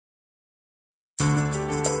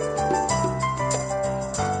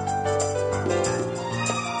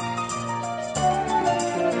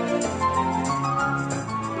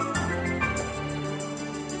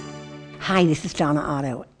Hi, this is Donna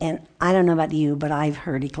Otto, and I don't know about you, but I've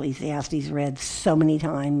heard Ecclesiastes read so many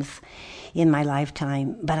times in my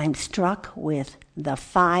lifetime, but I'm struck with the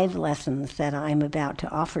 5 lessons that I'm about to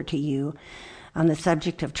offer to you on the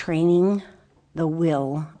subject of training the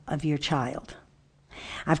will of your child.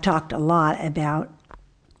 I've talked a lot about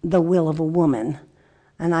the will of a woman,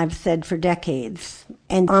 and I've said for decades,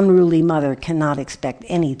 an unruly mother cannot expect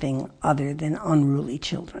anything other than unruly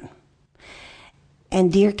children. And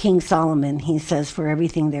dear King Solomon, he says, for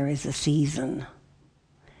everything there is a season.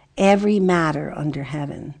 Every matter under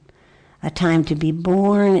heaven, a time to be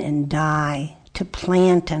born and die, to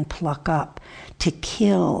plant and pluck up, to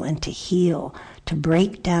kill and to heal, to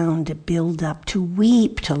break down, to build up, to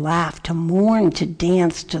weep, to laugh, to mourn, to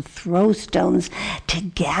dance, to throw stones, to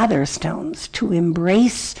gather stones, to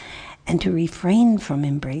embrace and to refrain from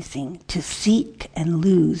embracing, to seek and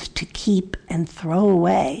lose, to keep and throw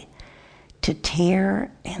away, to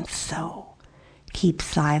tear and sow, keep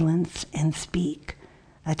silence and speak,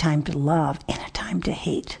 a time to love and a time to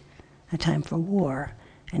hate, a time for war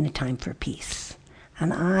and a time for peace.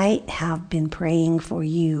 And I have been praying for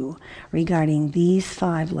you regarding these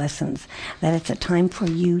 5 lessons, that it's a time for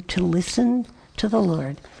you to listen to the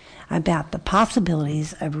Lord about the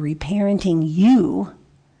possibilities of reparenting you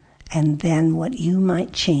and then what you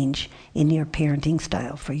might change in your parenting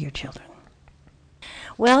style for your children.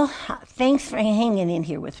 Well, thanks for hanging in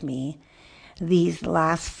here with me these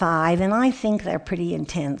last 5, and I think they're pretty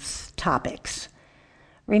intense topics.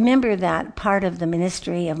 Remember that part of the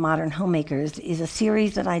Ministry of Modern Homemakers is a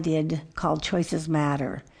series that I did called Choices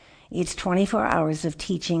Matter. It's 24 hours of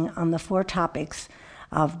teaching on the 4 topics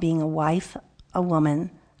of being a wife, a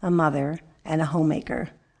woman, a mother, and a homemaker.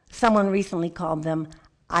 Someone recently called them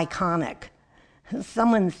iconic.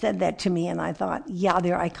 Someone said that to me, and I thought, yeah,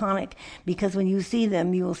 they're iconic, because when you see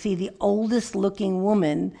them, you will see the oldest looking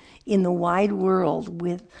woman in the wide world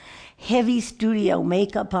with heavy studio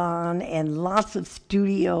makeup on and lots of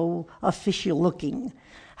studio official looking.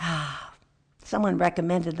 Someone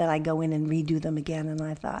recommended that I go in and redo them again, and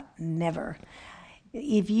I thought, never.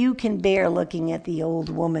 If you can bear looking at the old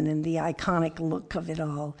woman and the iconic look of it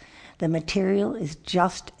all, the material is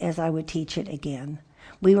just as I would teach it again.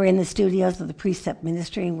 We were in the studios of the Precept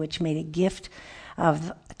Ministry, which made a gift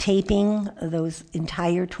of taping those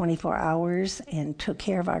entire 24 hours and took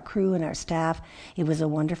care of our crew and our staff. It was a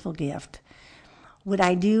wonderful gift. Would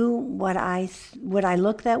I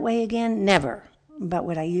look that way again? Never. But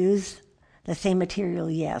would I use the same material?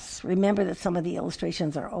 Yes. Remember that some of the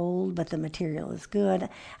illustrations are old, but the material is good,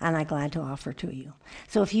 and I'm glad to offer to you.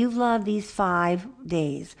 So if you've loved these 5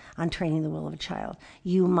 days on training the will of a child,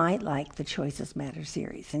 you might like the Choices Matter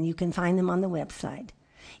series, and you can find them on the website.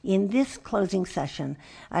 In this closing session,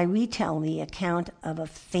 I retell the account of a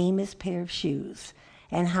famous pair of shoes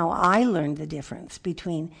and how I learned the difference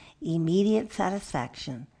between immediate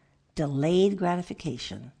satisfaction, delayed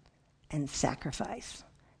gratification, and sacrifice.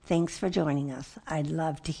 Thanks for joining us. I'd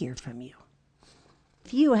love to hear from you.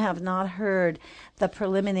 If you have not heard the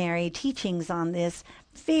preliminary teachings on this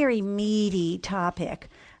very meaty topic,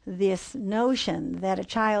 this notion that a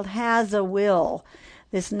child has a will,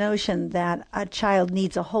 this notion that a child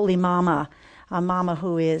needs a holy mama, a mama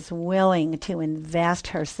who is willing to invest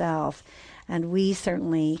herself, and we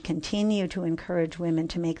certainly continue to encourage women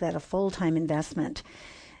to make that a full-time investment.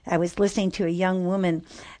 I was listening to a young woman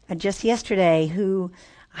just yesterday who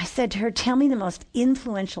I said to her, tell me the most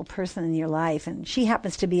influential person in your life. And she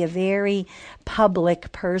happens to be a very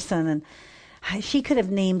public person. And she could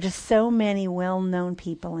have named just so many well-known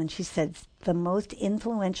people. And she said, the most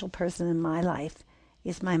influential person in my life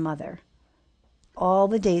is my mother. All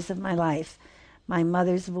the days of my life, my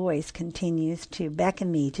mother's voice continues to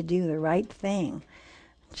beckon me to do the right thing.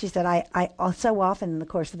 She said, I so often in the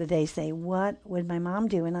course of the day say, what would my mom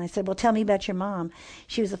do? And I said, well, tell me about your mom.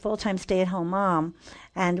 She was a full-time stay-at-home mom.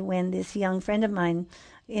 And when this young friend of mine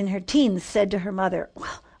in her teens said to her mother,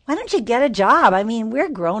 well, why don't you get a job? I mean, we're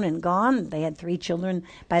grown and gone. They had 3 children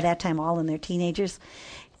by that time, all in their teenagers.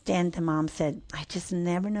 And the mom said, I just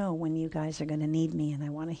never know when you guys are going to need me, and I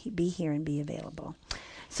want to be here and be available.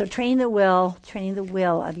 So training the will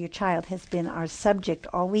of your child has been our subject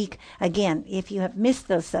all week. Again, if you have missed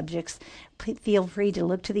those subjects, feel free to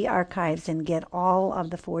look to the archives and get all of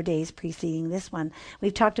the 4 days preceding this one.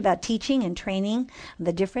 We've talked about teaching and training,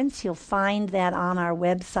 the difference. You'll find that on our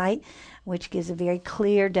website, which gives a very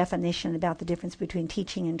clear definition about the difference between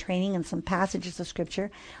teaching and training, and some passages of Scripture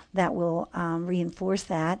that will reinforce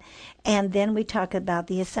that. And then we talk about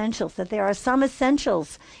the essentials, that there are some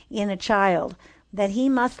essentials in a child that he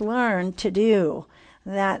must learn to do,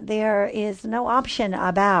 that there is no option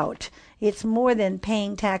about. It's more than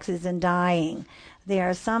paying taxes and dying. There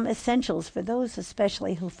are some essentials for those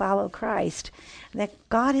especially who follow Christ that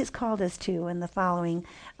God has called us to, and the following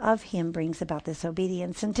of him brings about this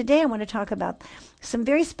obedience. And today I want to talk about some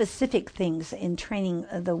very specific things in training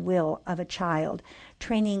the will of a child,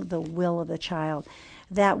 training the will of the child.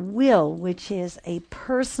 That will, which is a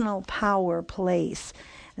personal power place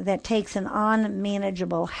that takes an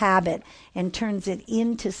unmanageable habit and turns it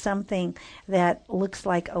into something that looks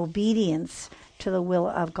like obedience to the will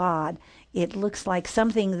of God. It looks like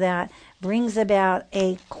something that brings about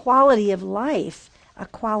a quality of life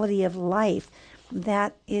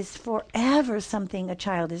that is forever something a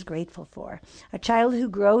child is grateful for. A child who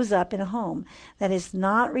grows up in a home that is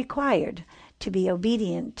not required to be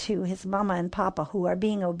obedient to his mama and papa, who are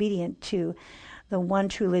being obedient to the one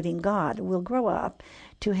true living God, will grow up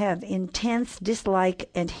to have intense dislike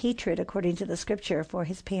and hatred, according to the scripture, for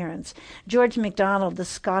his parents. George MacDonald, the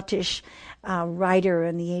Scottish writer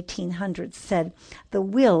in the 1800s, said, "The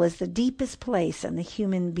will is the deepest place in the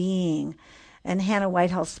human being." And Hannah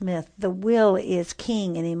Whitehall Smith, "The will is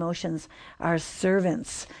king and emotions are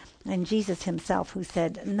servants." And Jesus himself, who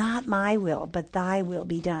said, "Not my will, but thy will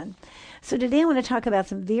be done." So today I want to talk about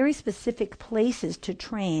some very specific places to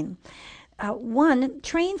train. One,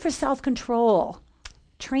 train for self-control.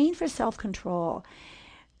 Train for self-control.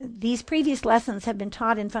 These previous lessons have been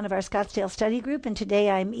taught in front of our Scottsdale study group, and today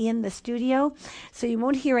I'm in the studio, so you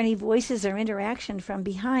won't hear any voices or interaction from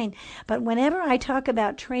behind. But whenever I talk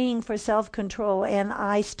about training for self-control, and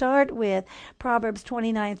I start with Proverbs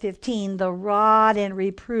 29:15, "The rod and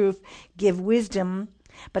reproof give wisdom,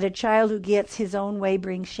 but a child who gets his own way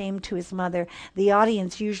brings shame to his mother," the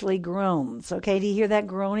audience usually groans. Okay, do you hear that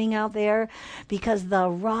groaning out there? Because the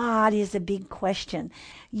rod is a big question.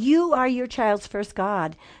 You are your child's first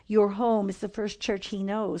God. Your home is the first church he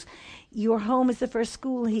knows. Your home is the first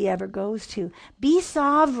school he ever goes to. Be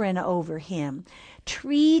sovereign over him.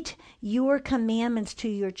 Treat your commandments to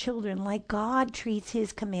your children like God treats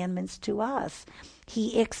his commandments to us.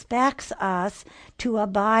 He expects us to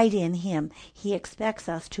abide in him. He expects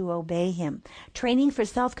us to obey him. Training for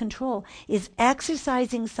self-control is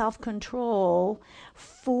exercising self-control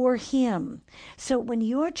for him. So when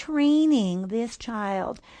you're training this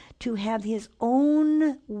child to have his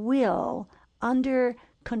own will under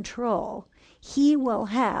control, he will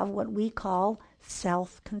have what we call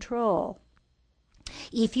self-control.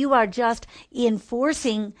 If you are just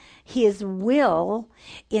enforcing his will,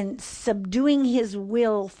 in subduing his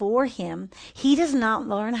will for him, he does not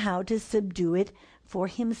learn how to subdue it for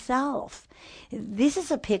himself. This is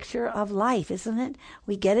a picture of life, isn't it?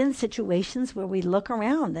 We get in situations where we look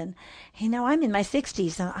around and, I'm in my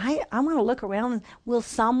 60s and I want to look around and, will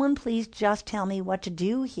someone please just tell me what to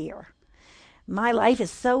do here? My life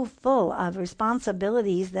is so full of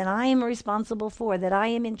responsibilities that I am responsible for, that I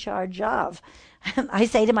am in charge of. I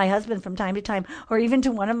say to my husband from time to time, or even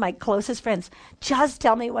to one of my closest friends, just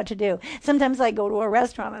tell me what to do. Sometimes I go to a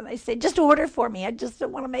restaurant and I say, just order for me. I just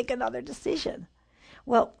don't want to make another decision.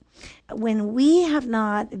 Well, when we have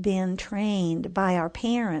not been trained by our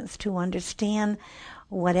parents to understand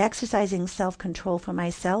what exercising self-control for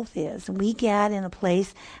myself is, we get in a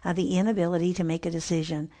place of the inability to make a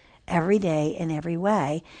decision every day in every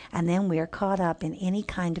way, and then we're caught up in any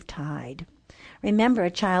kind of tide. Remember,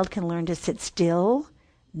 a child can learn to sit still,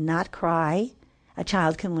 not cry. A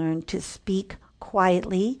child can learn to speak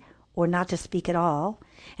quietly or not to speak at all.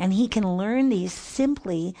 And he can learn these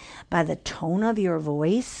simply by the tone of your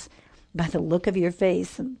voice, by the look of your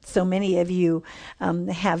face. And so many of you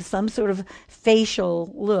have some sort of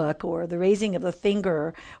facial look, or the raising of the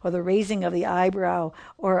finger, or the raising of the eyebrow,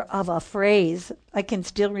 or of a phrase. I can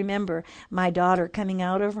still remember my daughter coming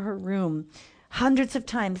out of her room hundreds of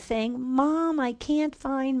times saying, "Mom, I can't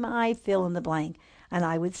find my fill in the blank." And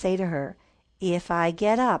I would say to her, "If I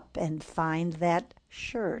get up and find that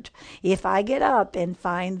shirt, if I get up and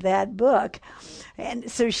find that book." And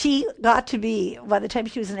so she got to be, by the time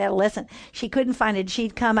she was an adolescent, she couldn't find it.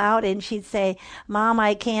 She'd come out and she'd say, "Mom,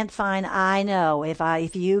 I can't find, I know,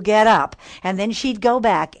 if you get up." And then she'd go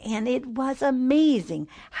back, and it was amazing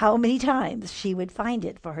how many times she would find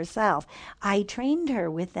it for herself. I trained her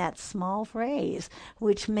with that small phrase,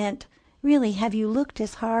 which meant, really, have you looked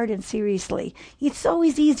as hard and seriously? It's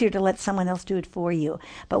always easier to let someone else do it for you.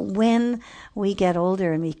 But when we get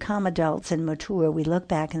older and become adults and mature, we look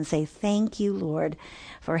back and say, thank you, Lord,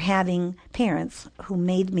 for having parents who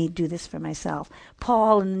made me do this for myself.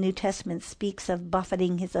 Paul in the New Testament speaks of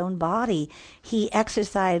buffeting his own body. He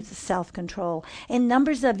exercised self-control. And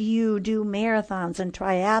numbers of you do marathons and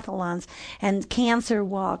triathlons and cancer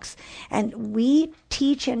walks. And we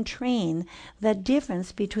teach and train the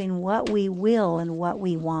difference between what we will and what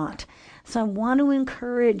we want. So I want to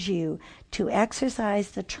encourage you to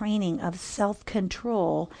exercise the training of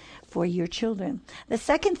self-control for your children. The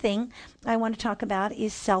second thing I want to talk about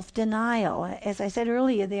is self-denial. As I said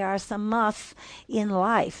earlier, there are some musts in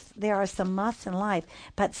life.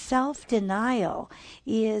 But self-denial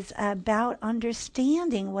is about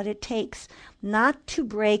understanding what it takes not to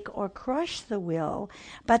break or crush the will,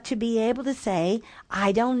 but to be able to say,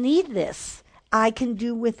 I don't need this. I can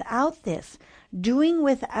do without this. Doing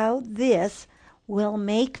without this will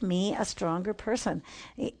make me a stronger person.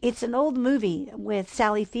 It's an old movie with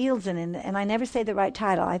Sally Fields in it, and I never say the right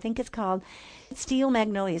title. I think it's called Steel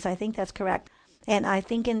Magnolias. I think that's correct. And I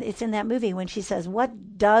think it's in that movie when she says,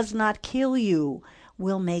 what does not kill you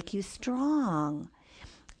will make you strong.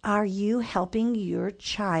 Are you helping your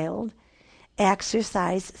child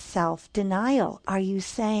exercise self-denial? Are you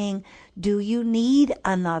saying, do you need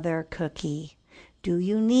another cookie? Do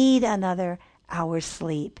you need another hour's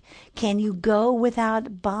sleep? Can you go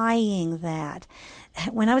without buying that?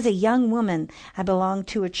 When I was a young woman, I belonged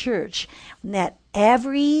to a church that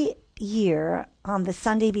every year on the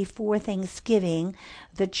Sunday before Thanksgiving,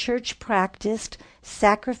 the church practiced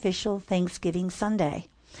sacrificial Thanksgiving Sunday.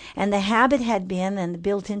 And the habit had been, and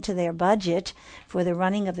built into their budget for the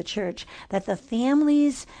running of the church, that the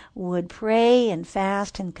families would pray and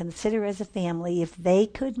fast and consider as a family if they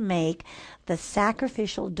could make the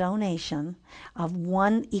sacrificial donation of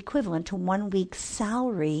one equivalent to 1 week's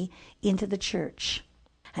salary into the church.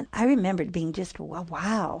 And I remembered being just,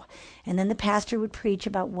 wow. And then the pastor would preach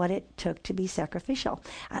about what it took to be sacrificial.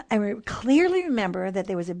 I clearly remember that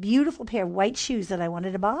there was a beautiful pair of white shoes that I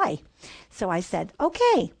wanted to buy. So I said,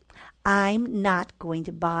 okay, I'm not going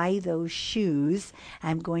to buy those shoes.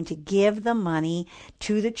 I'm going to give the money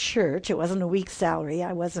to the church. It wasn't a week's salary.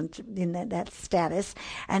 I wasn't in that status.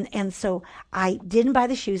 And so I didn't buy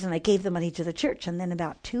the shoes, and I gave the money to the church. And then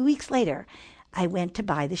about 2 weeks later, I went to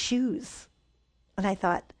buy the shoes. And I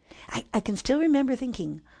thought, I can still remember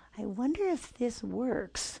thinking, I wonder if this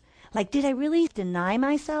works. Like, did I really deny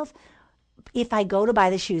myself if I go to buy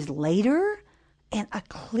the shoes later? And I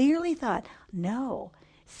clearly thought, no.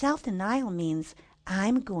 Self-denial means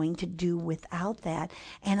I'm going to do without that,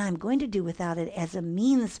 and I'm going to do without it as a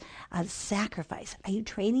means of sacrifice. Are you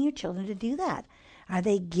training your children to do that? Are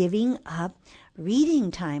they giving up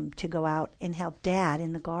reading time to go out and help Dad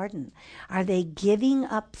in the garden? Are they giving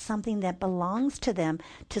up something that belongs to them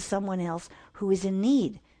to someone else who is in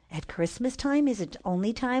need? At Christmas time, is it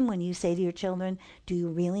only time when you say to your children, do you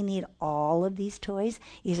really need all of these toys?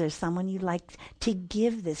 Is there someone you'd like to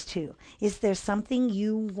give this to? Is there something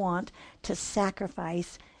you want to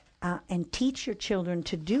sacrifice and teach your children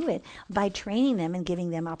to do it by training them and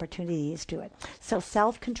giving them opportunities to it? So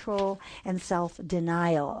self-control and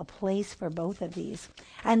self-denial, a place for both of these.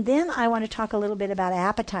 And then I want to talk a little bit about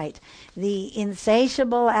appetite, the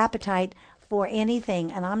insatiable appetite for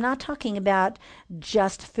anything. And I'm not talking about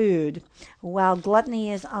just food. While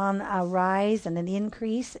gluttony is on a rise and an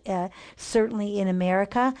increase, certainly in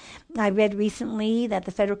America, I read recently that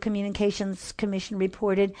the Federal Communications Commission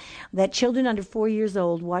reported that children under 4 years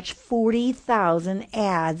old watch 40,000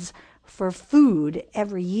 ads for food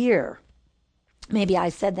every year. Maybe I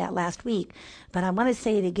said that last week, but I want to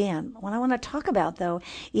say it again. What I want to talk about, though,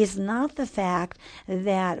 is not the fact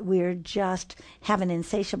that we're just have an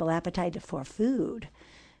insatiable appetite for food.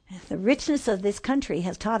 The richness of this country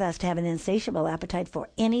has taught us to have an insatiable appetite for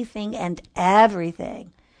anything and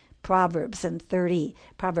everything. Proverbs 30,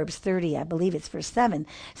 I believe it's verse 7,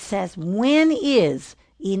 says, when is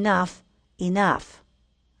enough enough?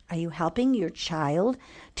 Are you helping your child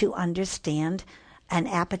to understand an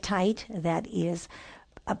appetite that is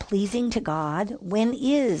pleasing to God? When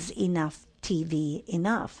is enough TV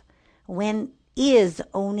enough? When is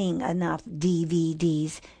owning enough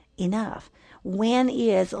DVDs enough? When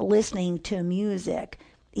is listening to music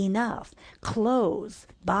enough? Clothes,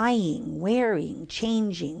 buying, wearing,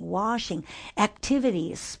 changing, washing,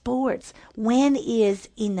 activities, sports. When is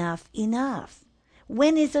enough enough?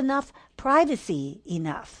 When is enough privacy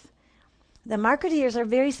enough? The marketeers are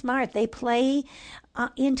very smart. They play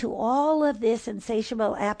into all of this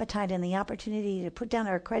insatiable appetite and the opportunity to put down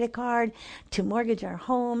our credit card, to mortgage our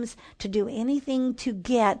homes, to do anything to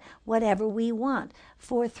get whatever we want.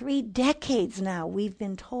 For 3 decades now, we've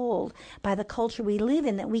been told by the culture we live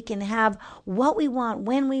in that we can have what we want,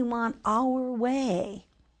 when we want, our way.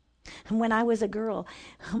 When I was a girl,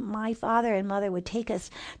 my father and mother would take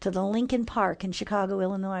us to the Lincoln Park in Chicago,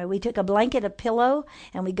 Illinois. We took a blanket, a pillow,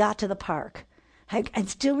 and we got to the park. I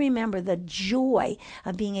still remember the joy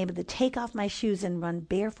of being able to take off my shoes and run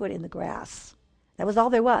barefoot in the grass. That was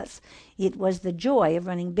all there was. It was the joy of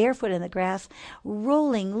running barefoot in the grass,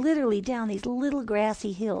 rolling literally down these little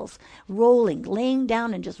grassy hills, rolling, laying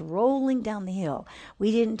down and just rolling down the hill.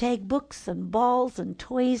 We didn't take books and balls and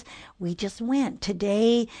toys. We just went.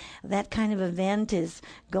 Today, that kind of event is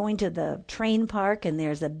going to the train park, and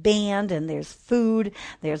there's a band, and there's food,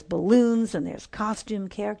 there's balloons, and there's costume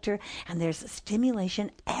character, and there's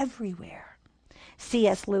stimulation everywhere.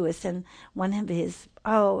 C.S. Lewis, in one of his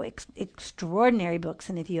extraordinary books,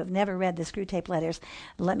 and if you have never read the Screwtape Letters,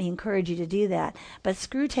 let me encourage you to do that. But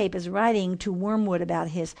Screwtape is writing to Wormwood about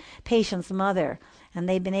his patient's mother, and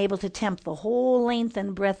they've been able to tempt the whole length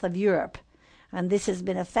and breadth of Europe. And this has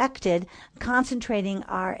been affected, concentrating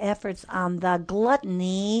our efforts on the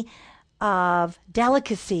gluttony of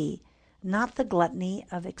delicacy, not the gluttony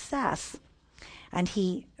of excess. And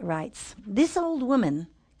he writes, "This old woman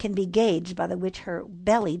can be gauged by the which her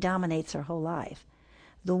belly dominates her whole life.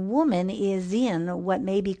 The woman is in what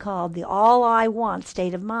may be called the all-I-want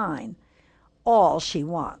state of mind. All she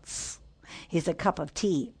wants is a cup of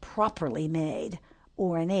tea properly made,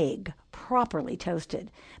 or an egg properly toasted.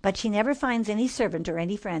 But she never finds any servant or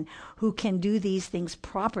any friend who can do these things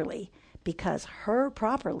properly, because her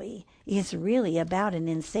properly is really about an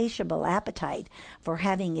insatiable appetite for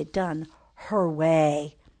having it done her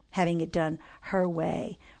way. Having it done her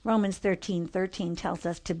way. Romans 13:13 tells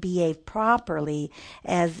us to behave properly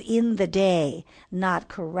as in the day, not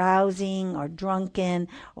carousing or drunken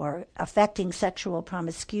or affecting sexual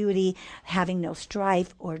promiscuity, having no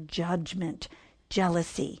strife or judgment,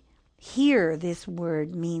 jealousy. Here, this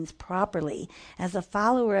word means properly, as a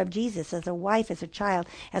follower of Jesus, as a wife, as a child,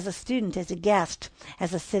 as a student, as a guest,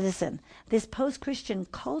 as a citizen. This post-Christian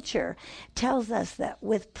culture tells us that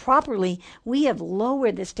with properly, we have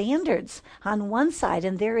lowered the standards on one side,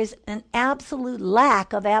 and there is an absolute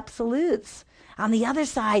lack of absolutes. On the other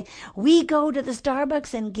side, we go to the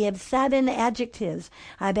Starbucks and give 7 adjectives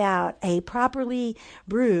about a properly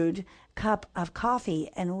brewed cup of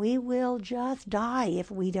coffee, and we will just die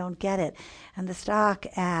if we don't get it. And the stock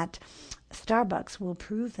at Starbucks will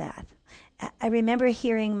prove that. I remember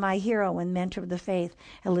hearing my hero and mentor of the faith,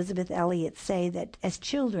 Elizabeth Elliot, say that as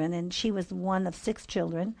children, and she was one of 6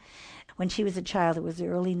 children, when she was a child, it was the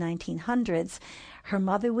early 1900s, her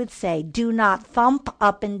mother would say, "Do not thump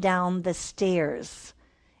up and down the stairs.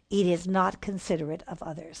 It is not considerate of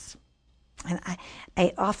others." And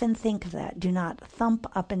I often think of that. Do not thump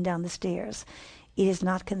up and down the stairs. It is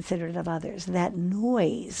not considerate of others. That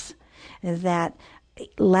noise, that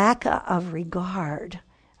lack of regard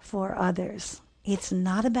for others. It's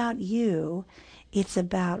not about you. It's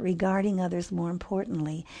about regarding others more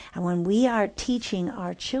importantly. And when we are teaching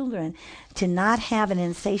our children to not have an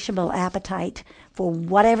insatiable appetite for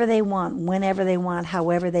whatever they want, whenever they want,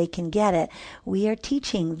 however they can get it, we are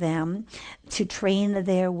teaching them to train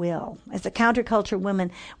their will. As a counterculture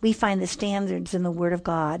woman, we find the standards in the Word of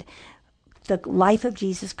God. The life of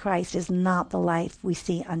Jesus Christ is not the life we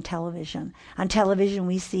see on television. On television,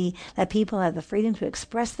 we see that people have the freedom to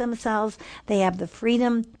express themselves. They have the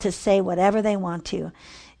freedom to say whatever they want to.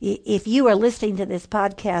 If you are listening to this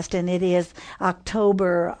podcast and it is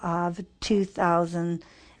October of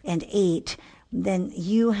 2008, then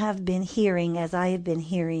you have been hearing, as I have been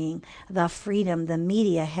hearing, the freedom the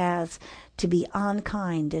media has to be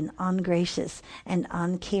unkind and ungracious and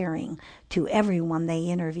uncaring to everyone they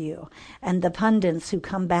interview. And the pundits who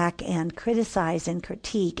come back and criticize and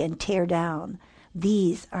critique and tear down,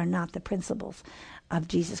 these are not the principles of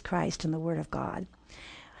Jesus Christ and the Word of God.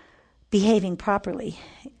 Behaving properly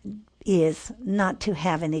is not to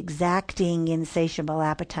have an exacting, insatiable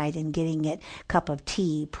appetite in getting a cup of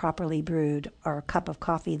tea properly brewed or a cup of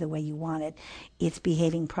coffee the way you want it. It's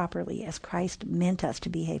behaving properly as Christ meant us to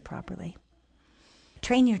behave properly.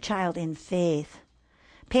 Train your child in faith.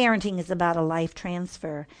 Parenting is about a life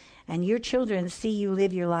transfer, and your children see you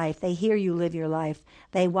live your life. They hear you live your life.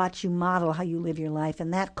 They watch you model how you live your life,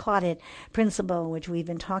 and that caught it principle, which we've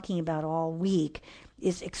been talking about all week,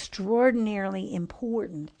 is extraordinarily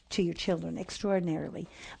important to your children, extraordinarily.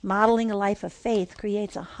 Modeling a life of faith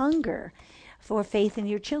creates a hunger for faith in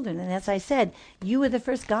your children. And as I said, you are the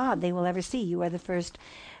first God they will ever see. You are the first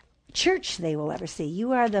church they will ever see.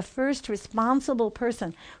 You are the first responsible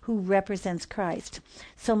person who represents Christ.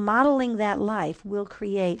 So modeling that life will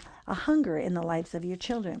create a hunger in the lives of your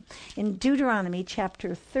children. In Deuteronomy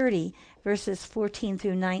chapter 30, verses 14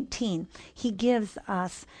 through 19, he gives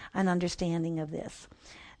us an understanding of this.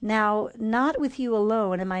 Now, not with you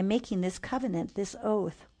alone am I making this covenant, this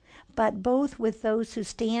oath, but both with those who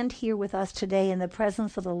stand here with us today in the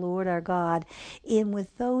presence of the Lord our God, and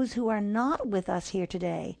with those who are not with us here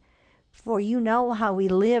today, For you know how we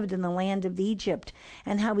lived in the land of Egypt,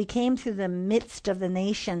 and how we came through the midst of the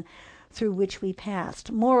nation through which we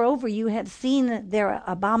passed. Moreover, you have seen their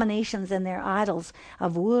abominations and their idols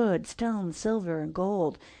of wood, stone, silver, and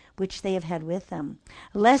gold, which they have had with them.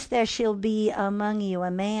 Lest there shall be among you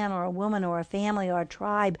a man or a woman or a family or a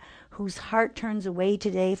tribe whose heart turns away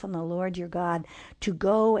today from the Lord your God to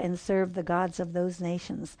go and serve the gods of those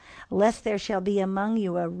nations. Lest there shall be among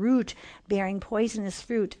you a root bearing poisonous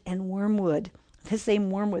fruit and wormwood, the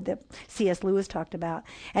same wormwood that C.S. Lewis talked about.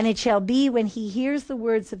 And it shall be when he hears the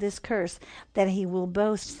words of this curse that he will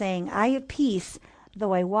boast, saying, I have peace,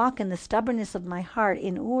 though I walk in the stubbornness of my heart,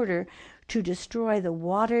 in order to destroy the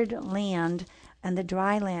watered land and the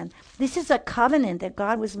dry land. This is a covenant that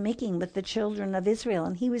God was making with the children of Israel.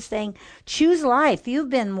 And he was saying, choose life. You've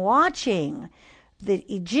been watching the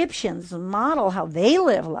Egyptians model how they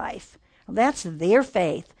live life. That's their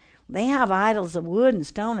faith. They have idols of wood and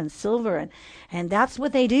stone and silver, and that's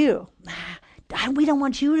what they do. We don't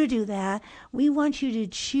want you to do that. We want you to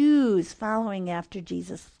choose following after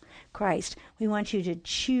Jesus Christ. We want you to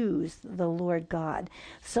choose the Lord God.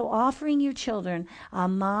 So offering your children a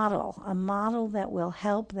model that will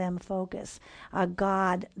help them focus, a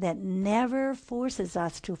God that never forces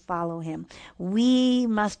us to follow him. We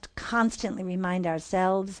must constantly remind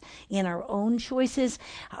ourselves in our own choices,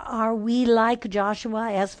 are we like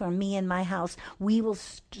Joshua? As for me and my house, we will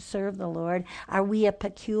serve the Lord. Are we a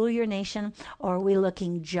peculiar nation, or are we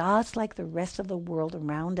looking just like the rest of the world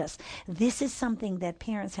around us? This is something that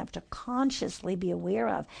parents have to consciously be aware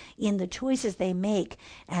of in the choices they make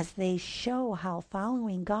as they show how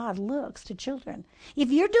following God looks to children.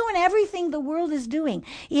 If you're doing everything the world is doing,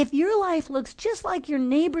 if your life looks just like your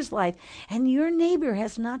neighbor's life, and your neighbor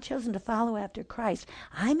has not chosen to follow after Christ,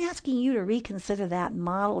 I'm asking you to reconsider that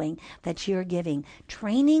modeling that you're giving.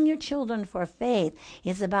 Training your children for faith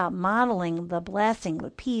is about modeling the blessing,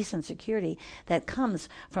 the peace and security that comes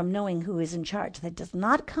from knowing who is in charge. That does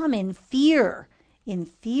not come in fear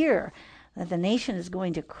that the nation is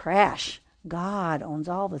going to crash. God owns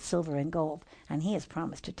all the silver and gold, and he has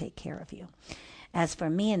promised to take care of you. As for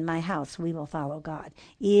me and my house, we will follow God.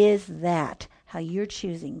 Is that how you're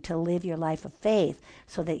choosing to live your life of faith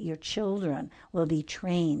so that your children will be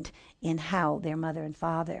trained in how their mother and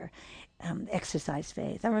father exercise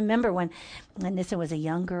faith? I remember when Nissa was a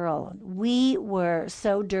young girl, we were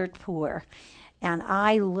so dirt poor. And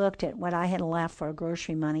I looked at what I had left for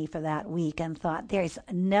grocery money for that week and thought, there's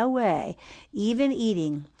no way, even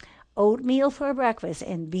eating oatmeal for breakfast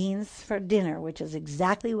and beans for dinner, which is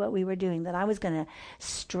exactly what we were doing, that I was going to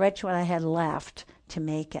stretch what I had left to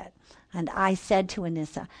make it. And I said to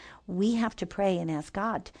Anissa, we have to pray and ask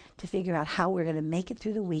God to figure out how we're going to make it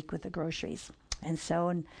through the week with the groceries. And so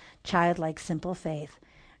in childlike simple faith,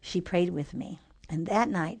 she prayed with me. And that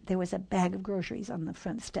night, there was a bag of groceries on the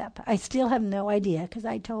front step. I still have no idea because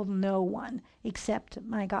I told no one except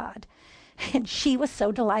my God. And she was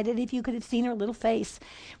so delighted, if you could have seen her little face.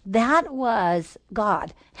 That was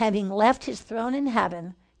God having left his throne in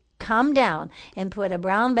heaven, come down and put a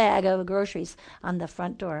brown bag of groceries on the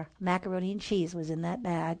front door. Macaroni and cheese was in that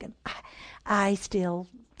bag. And I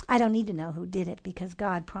don't need to know who did it because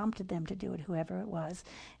God prompted them to do it, whoever it was,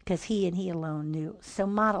 because he and he alone knew. So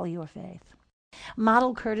model your faith.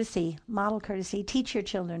 Model courtesy. Teach your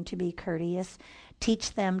children to be courteous.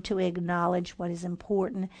 Teach them to acknowledge what is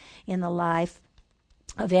important in the life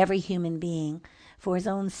of every human being for his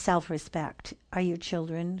own self-respect. Are your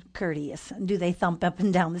children courteous? Do they thump up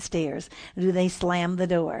and down the stairs? Do they slam the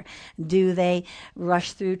door? Do they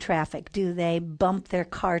rush through traffic? Do they bump their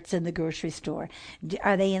carts in the grocery store?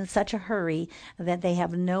 Are they in such a hurry that they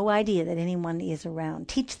have no idea that anyone is around?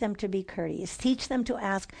 Teach them to be courteous. Teach them to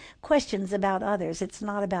ask questions about others. It's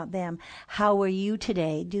not about them. How are you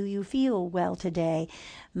today? Do you feel well today?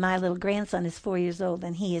 My little grandson is 4 years old,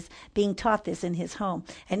 and he is being taught this in his home.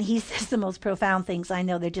 And he says the most profound things. I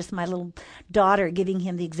know they're just my little daughter giving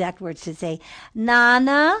him the exact words to say.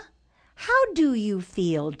 Nana, how do you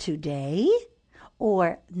feel today?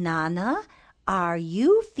 Or, Nana, are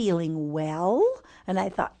you feeling well? And I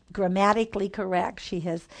thought, grammatically correct. She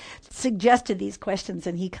has suggested these questions,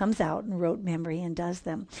 and he comes out and rote memory and does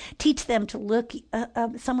them. Teach them to look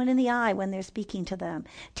someone in the eye when they're speaking to them.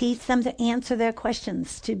 Teach them to answer their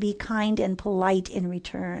questions, to be kind and polite in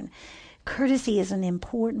return. Courtesy is an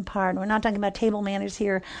important part. We're not talking about table manners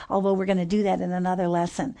here, although we're going to do that in another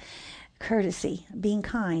lesson. Courtesy, being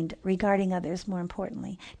kind, regarding others more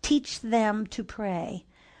importantly. Teach them to pray.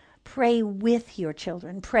 Pray with your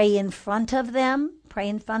children. Pray in front of them. Pray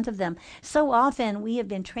in front of them. So often we have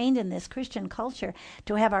been trained in this Christian culture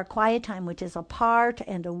to have our quiet time, which is apart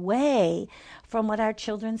and away from what our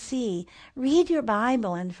children see. Read your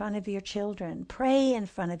Bible in front of your children. Pray in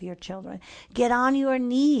front of your children. Get on your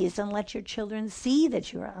knees and let your children see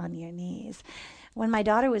that you are on your knees. When my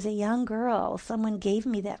daughter was a young girl, someone gave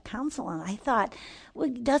me that counsel, and I thought, well,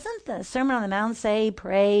 doesn't the Sermon on the Mount say,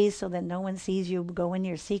 pray so that no one sees you, go in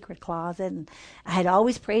your secret closet? And I had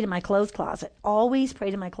always prayed in my clothes closet,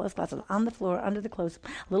 on the floor, under the clothes, a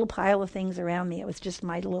little pile of things around me. It was just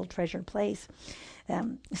my little treasured place.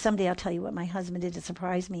 Someday I'll tell you what my husband did to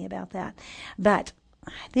surprise me about that. But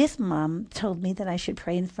this mom told me that I should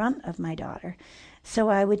pray in front of my daughter. So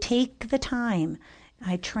I would take the time.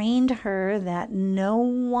 I trained her that no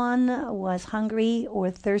one was hungry or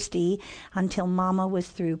thirsty until Mama was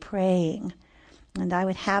through praying. And I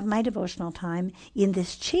would have my devotional time in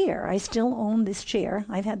this chair. I still own this chair.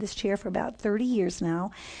 I've had this chair for about 30 years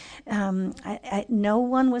now. No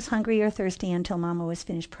one was hungry or thirsty until Mama was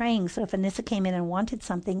finished praying. So if Anissa came in and wanted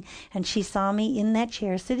something, and she saw me in that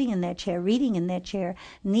chair, sitting in that chair, reading in that chair,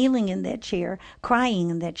 kneeling in that chair, crying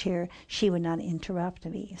in that chair, she would not interrupt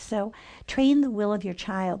me. So train the will of your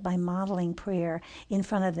child by modeling prayer in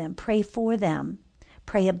front of them. Pray for them.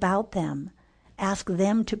 Pray about them. Ask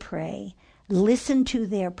them to pray. Listen to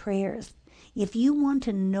their prayers. If you want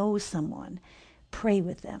to know someone, pray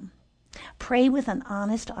with them. Pray with an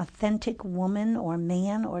honest, authentic woman or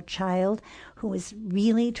man or child who is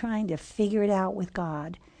really trying to figure it out with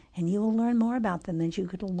God, and you will learn more about them than you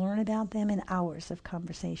could learn about them in hours of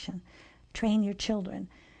conversation. Train your children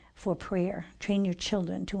for prayer. Train your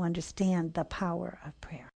children to understand the power of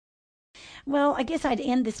prayer. Well, I guess I'd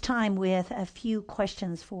end this time with a few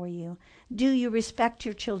questions for you. Do you respect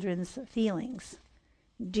your children's feelings?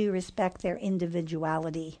 Do you respect their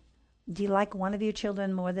individuality? Do you like one of your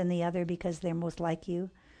children more than the other because they're most like you?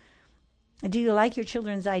 Do you like your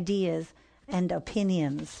children's ideas and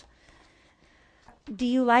opinions? Do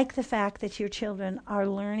you like the fact that your children are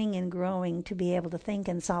learning and growing to be able to think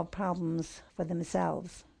and solve problems for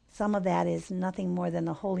themselves? Some of that is nothing more than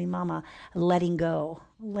the Holy Mama letting go.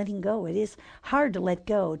 Letting go. It is hard to let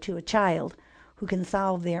go to a child who can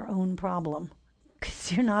solve their own problem,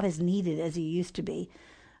 because you're not as needed as you used to be.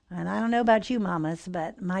 And I don't know about you mamas,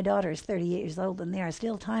 but my daughter is 38 years old, and there are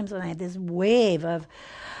still times when I have this wave of,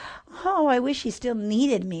 oh, I wish she still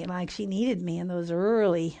needed me like she needed me in those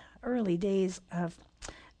early days of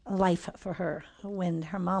life for her, when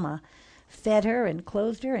her mama fed her and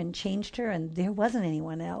clothed her and changed her, and there wasn't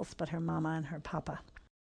anyone else but her mama and her papa.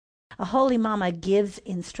 A holy mama gives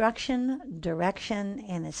instruction, direction,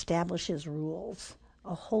 and establishes rules.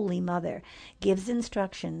 A holy mother gives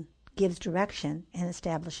instruction, gives direction, and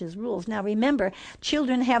establishes rules. Now remember,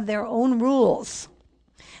 children have their own rules.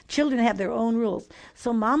 Children have their own rules.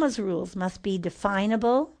 So mama's rules must be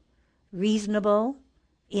definable, reasonable,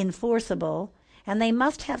 enforceable, and they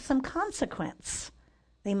must have some consequence.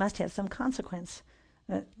 They must have some consequence.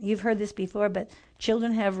 You've heard this before, but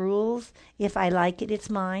children have rules. If I like it, it's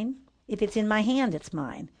mine. If it's in my hand, it's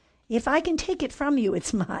mine. If I can take it from you,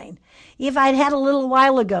 it's mine. If I'd had a little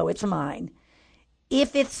while ago, it's mine.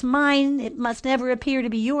 If it's mine, it must never appear to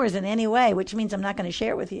be yours in any way, which means I'm not going to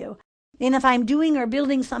share it with you. And if I'm doing or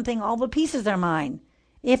building something, all the pieces are mine.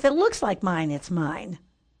 If it looks like mine, it's mine.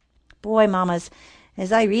 Boy, mamas,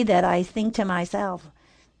 as I read that, I think to myself,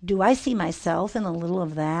 do I see myself in a little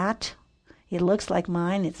of that? It looks like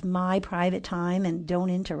mine. It's my private time, and don't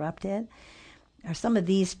interrupt it. Are some of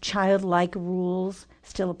these childlike rules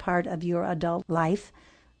still a part of your adult life?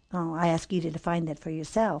 Oh, I ask you to define that for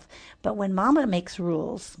yourself. But when Mama makes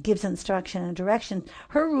rules, gives instruction and direction,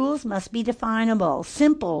 her rules must be definable,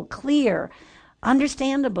 simple, clear,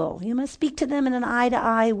 understandable. You must speak to them in an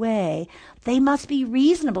eye-to-eye way. They must be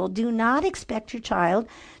reasonable. Do not expect your child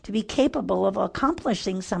to be capable of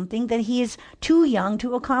accomplishing something that he is too young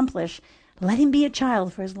to accomplish. Let him be a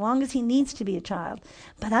child for as long as he needs to be a child.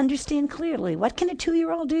 But understand clearly, what can a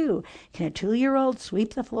 2-year-old do? Can a 2-year-old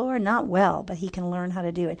sweep the floor? Not well, but he can learn how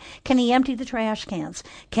to do it. Can he empty the trash cans?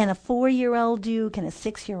 Can a 4-year-old do? Can a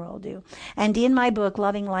 6-year-old do? And in my book,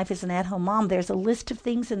 Loving Life as an At-Home Mom, there's a list of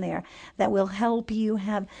things in there that will help you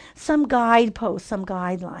have some guideposts, some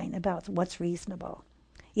guideline about what's reasonable.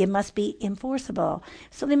 It must be enforceable.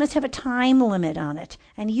 So they must have a time limit on it.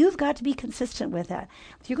 And you've got to be consistent with that.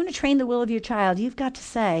 If you're going to train the will of your child, you've got to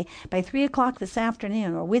say, by 3 o'clock this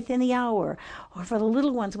afternoon, or within the hour, or for the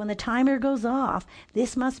little ones, when the timer goes off,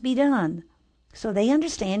 this must be done. So they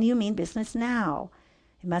understand you mean business now.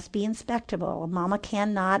 It must be inspectable. Mama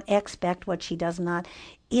cannot expect what she does not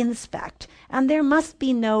inspect. And there must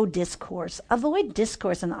be no discourse. Avoid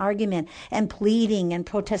discourse and argument and pleading and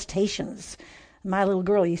protestations. My little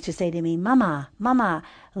girl used to say to me, Mama, Mama,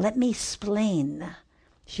 let me splain.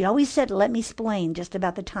 She always said, let me splain, just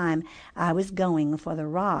about the time I was going for the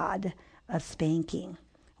rod of spanking.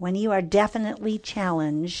 When you are definitely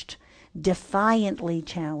challenged, defiantly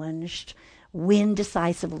challenged, win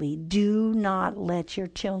decisively. Do not let your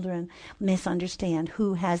children misunderstand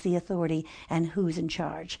who has the authority and who's in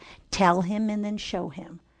charge. Tell him and then show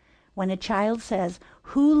him. When a child says,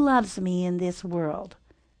 who loves me in this world?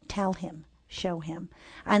 Tell him, show him.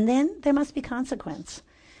 And then there must be consequence.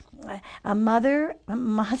 A mother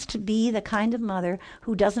must be the kind of mother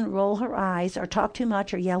who doesn't roll her eyes or talk too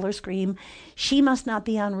much or yell or scream. She must not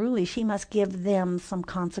be unruly. She must give them some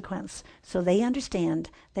consequence so they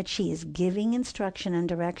understand that she is giving instruction and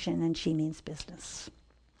direction and she means business.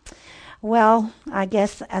 Well, I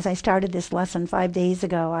guess as I started this lesson 5 days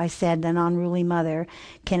ago, I said an unruly mother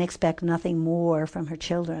can expect nothing more from her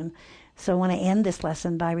children. So I want to end this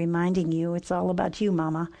lesson by reminding you it's all about you,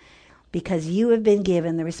 Mama, because you have been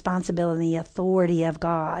given the responsibility and the authority of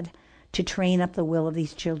God to train up the will of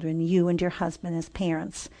these children, you and your husband as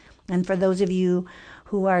parents. And for those of you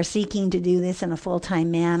who are seeking to do this in a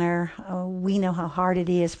full-time manner, we know how hard it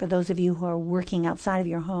is. For those of you who are working outside of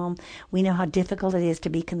your home, we know how difficult it is to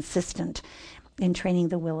be consistent in training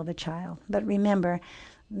the will of a child. But remember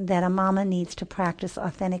that a mama needs to practice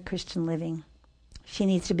authentic Christian living. She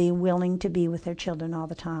needs to be willing to be with their children all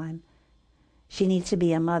the time. She needs to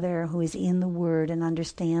be a mother who is in the Word and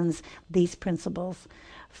understands these principles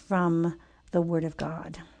from the Word of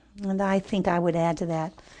God. And I think I would add to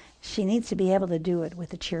that, she needs to be able to do it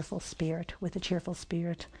with a cheerful spirit,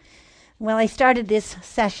 Well, I started this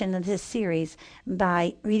session of this series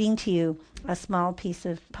by reading to you a small piece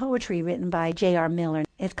of poetry written by J.R. Miller.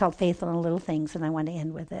 It's called Faithful in Little Things, and I want to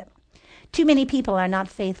end with it. Too many people are not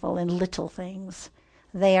faithful in little things.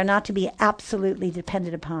 They are not to be absolutely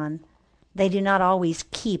depended upon. They do not always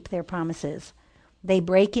keep their promises. They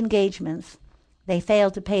break engagements. They fail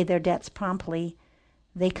to pay their debts promptly.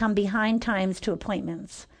 They come behind times to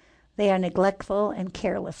appointments. They are neglectful and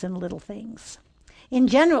careless in little things. In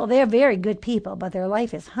general, they are very good people, but their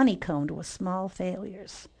life is honeycombed with small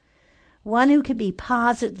failures. One who can be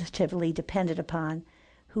positively depended upon,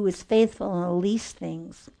 who is faithful in the least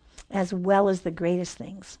things, as well as the greatest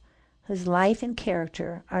things, whose life and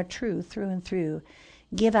character are true through and through,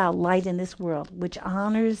 give out light in this world, which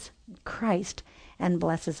honors Christ and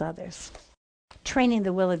blesses others. Training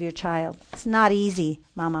the will of your child. It's not easy,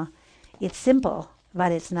 Mama. It's simple,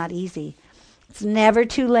 but it's not easy. It's never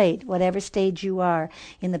too late, whatever stage you are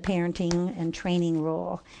in the parenting and training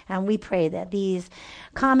role. And we pray that these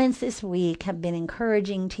comments this week have been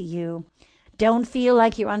encouraging to you. Don't feel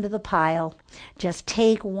like you're under the pile. Just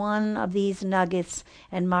take one of these nuggets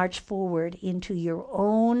and march forward into your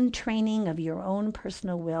own training of your own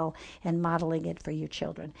personal will and modeling it for your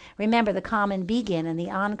children. Remember the common begin and the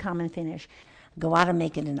uncommon finish. Go out and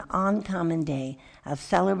make it an uncommon day of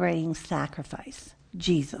celebrating sacrifice,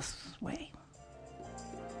 Jesus' way.